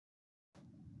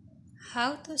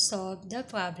How to solve the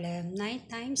problem 9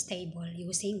 times table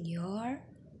using your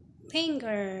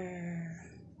finger.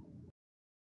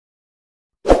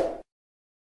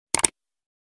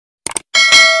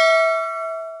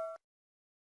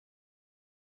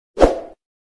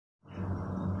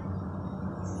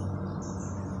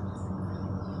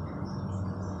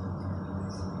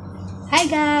 Hi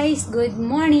guys! Good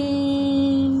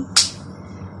morning!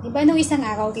 Diba nung isang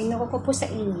araw, tinuro ko po sa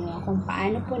inyo kung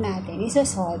paano po natin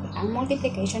isosolve ang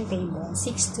multiplication table 6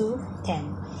 to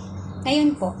 10.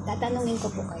 Ngayon po, tatanungin ko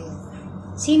po kayo,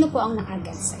 sino po ang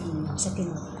nakagat sa inyo sa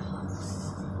tinuro ko?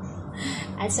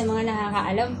 At sa mga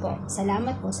nakakaalam po,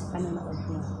 salamat po sa panonood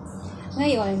niyo.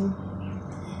 Ngayon,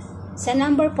 sa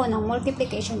number po ng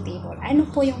multiplication table, ano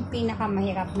po yung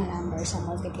pinakamahirap na number sa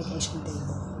multiplication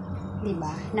table?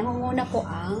 Diba? Nangunguna po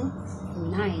ang 9.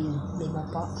 Diba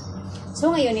po?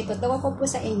 So ngayon, ituturo ko po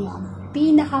sa inyo ang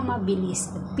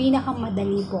pinakamabilis at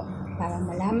pinakamadali po para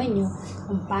malaman nyo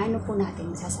kung paano po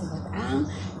natin sasagot ang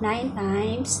 9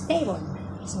 times table.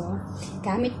 So,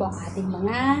 gamit po ang ating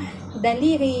mga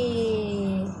daliri.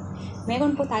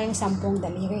 Meron po tayong 10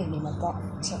 daliri, di ba po?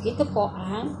 So, ito po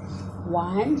ang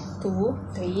 1,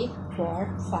 2, 3, 4,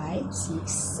 5,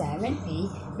 6, 7,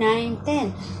 8, 9, 10.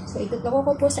 So, ituturo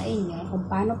ko po sa inyo kung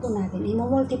paano po natin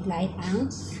i-multiply ang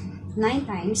 9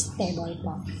 times table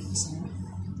po. So,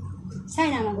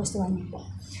 sana magustuhan niyo po.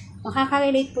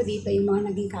 Makaka-relate po dito yung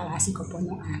mga naging kaklase ko po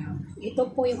noong araw. Ito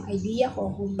po yung idea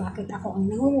ko kung bakit ako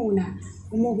ang nangunguna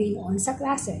umuwi noon sa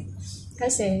klase.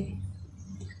 Kasi,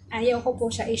 ayaw ko po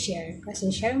siya i-share.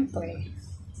 Kasi, syempre,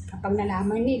 kapag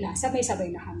nalaman nila,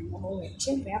 sabay-sabay na kami umuwi.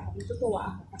 Syempre, ako,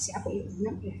 natutuwa ako kasi ako yung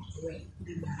unang umuwi.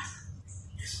 Diba?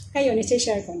 Kayo,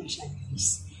 nisi-share ko na siya,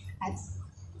 guys. At,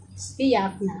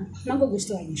 tiyak na,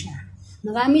 magugustuhan niyo siya.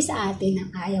 Marami sa atin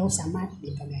ang ayaw sa math,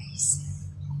 diba guys?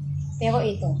 Pero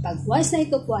ito, pag once na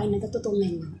ito po ay natututunan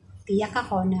niyo, tiyak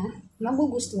ako na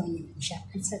magugustuhan niyo po siya.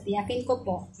 At sa tiyakin ko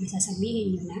po,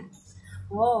 masasabihin niyo na,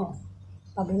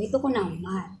 paborito ko na ang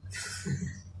math.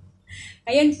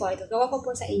 Ayun po, ituturo ko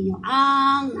po sa inyo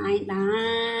ang 9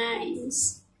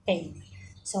 times 10.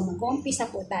 So, mag-umpisa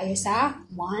po tayo sa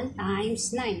 1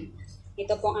 times 9.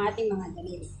 Ito po ang ating mga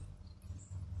daliri.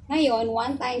 Ngayon,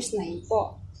 1 times 9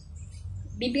 po.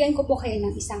 Bibigyan ko po kayo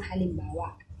ng isang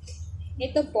halimbawa.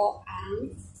 Ito po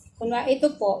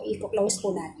i-close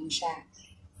po natin siya.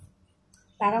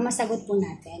 Para masagot po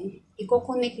natin,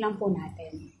 i-connect lang po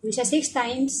natin. Yung sa 6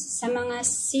 times, sa mga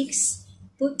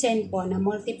 6 to 10 po na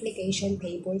multiplication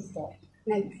table po,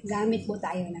 naggamit po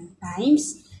tayo ng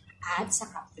times at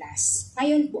saka plus.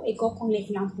 Ngayon po,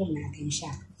 i-connect lang po natin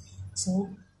siya. So,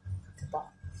 ito po.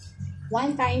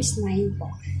 1 times 9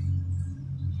 po.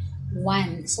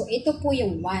 1. So, ito po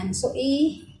yung 1. So,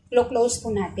 i-close po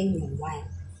natin yung 1.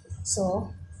 So,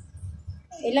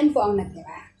 ilan po ang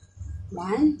natira?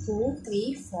 1, 2,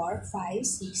 3, 4, 5,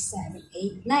 6, 7,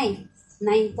 8, 9.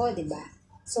 9 po, diba?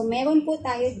 So, meron po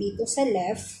tayo dito sa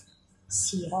left,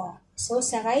 0. So,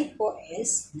 sa right po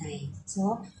is 9.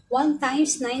 So, 1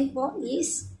 times 9 po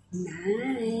is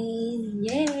 9.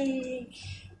 Yay!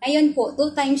 Ngayon po,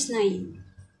 2 times 9.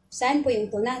 Saan po yung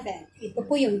 2 natin? Ito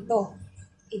po yung 2.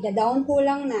 Ida-down po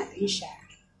lang natin siya.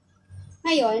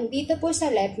 Ngayon, dito po sa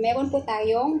left, meron po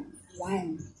tayong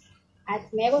 1.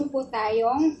 At meron po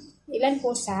tayong ilan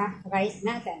po sa right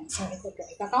natin. So, ito po.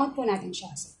 Ika-count po natin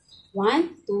siya. So,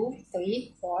 1, 2,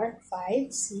 3, 4,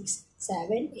 5, 6,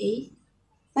 7,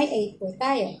 8. May 8 po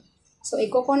tayo. So,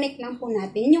 i-connect lang po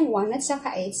natin yung 1 at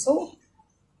saka 8. So,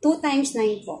 2 times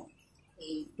 9 po.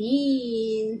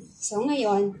 18. So,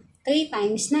 ngayon, 3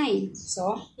 times 9.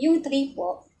 So, yung 3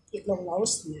 po,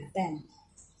 i-close natin.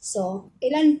 So,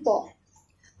 ilan po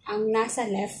ang nasa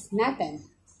left natin?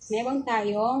 Meron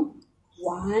tayong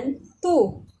 1,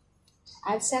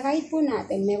 2. At sa right po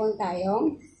natin, meron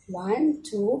tayong 1,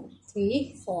 2,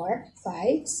 3, 4,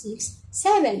 5, 6,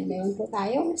 7. Meron po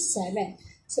tayong 7.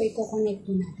 So, i-connect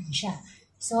po natin siya.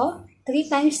 So, 3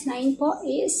 times 9 po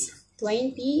is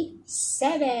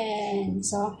 27.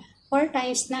 So, 4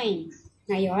 times 9.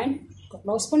 Ngayon,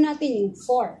 close po natin yung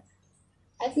 4.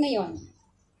 At ngayon,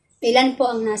 ilan po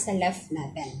ang nasa left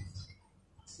natin?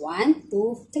 1,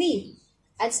 2,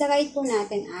 3. At sa right po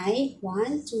natin ay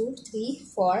 1, 2, 3,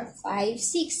 4, 5,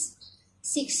 6.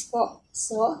 6 po.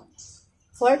 So,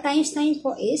 4 times 9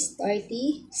 po is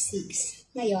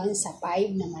 36. Ngayon, sa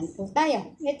 5 naman po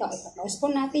tayo. Ito, ito-close po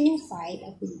natin yung 5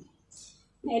 at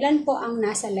 9. Ilan po ang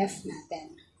nasa left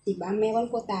natin? Diba?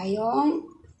 Meron po tayong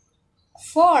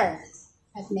 4.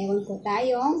 At meron po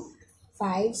tayong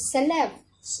 5 sa left.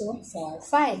 So, 4,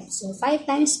 5. So, 5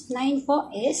 times 9 po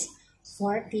is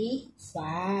 45.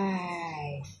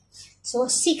 So,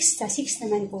 6. Sa 6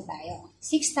 naman po tayo.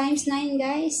 6 times 9,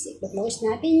 guys. I-close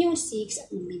natin yung 6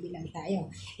 at magbibilang tayo.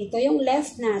 Ito yung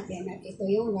left natin at ito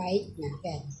yung right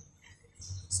natin.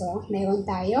 So, meron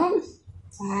tayong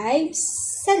 5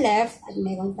 sa left at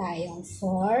meron tayong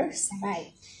 4 sa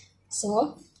right.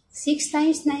 So, 6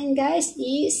 times 9, guys,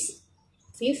 is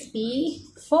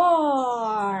 54.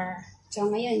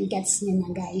 So, ngayon, gets nyo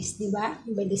na, guys. Diba?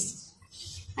 Bilis.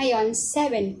 Ngayon,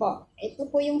 7 po. Ito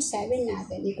po yung 7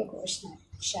 natin. I-close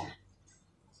natin siya.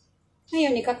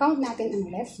 Ngayon, i-count natin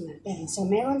ang left natin. So,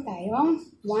 meron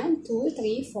tayong 1, 2,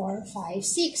 3, 4, 5,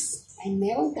 6. And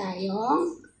meron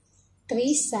tayong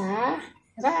 3 sa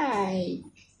right.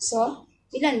 So,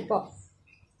 ilan po?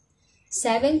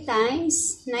 7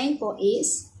 times 9 po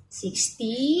is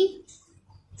 60,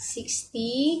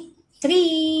 63.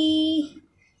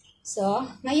 So,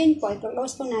 ngayon po,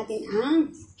 i-close po natin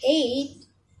ang 8.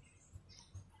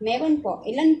 Meron po.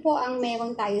 Ilan po ang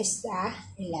meron tayo sa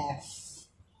left?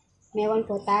 Meron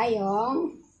po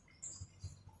tayong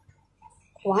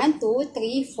 1, 2,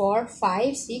 3, 4,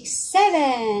 5,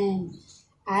 6, 7.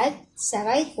 At sa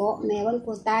right po, meron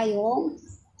po tayong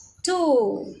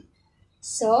 2.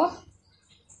 So,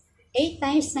 8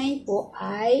 times 9 po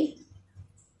ay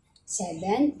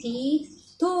 72.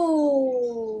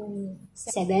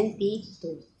 72.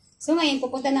 So, ngayon,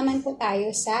 pupunta naman po tayo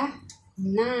sa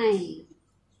 9.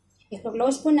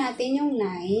 I-close po natin yung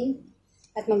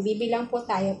 9 at magbibilang po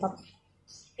tayo pa.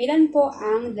 Ilan po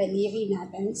ang daliri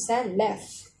natin sa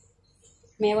left?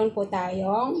 Meron po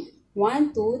tayong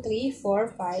 1, 2, 3,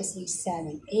 4, 5, 6,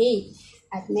 7,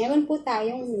 8. At meron po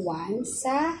tayong 1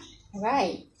 sa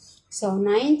right. So,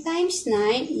 9 times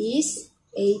 9 is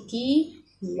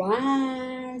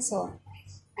 81. So,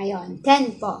 ayun,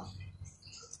 10 po.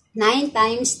 9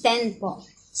 times 10 po.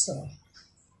 So,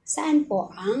 saan po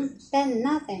ang 10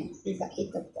 natin? Diba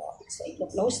ito po. So,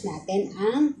 i-close natin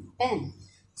ang 10.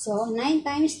 So, 9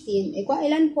 times 10,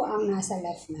 ilan po ang nasa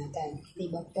left natin?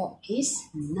 Diba po is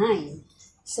 9.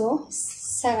 So,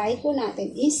 sa right po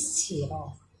natin is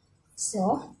 0.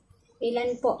 So,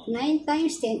 ilan po? 9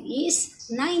 times 10 is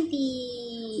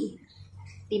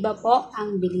 90. Diba po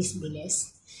ang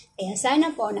bilis-bilis? Kaya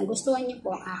sana po nagustuhan niyo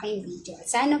po ang aking video.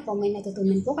 At sana po may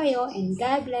natutunan po kayo and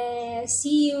God bless.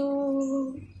 See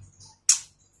you!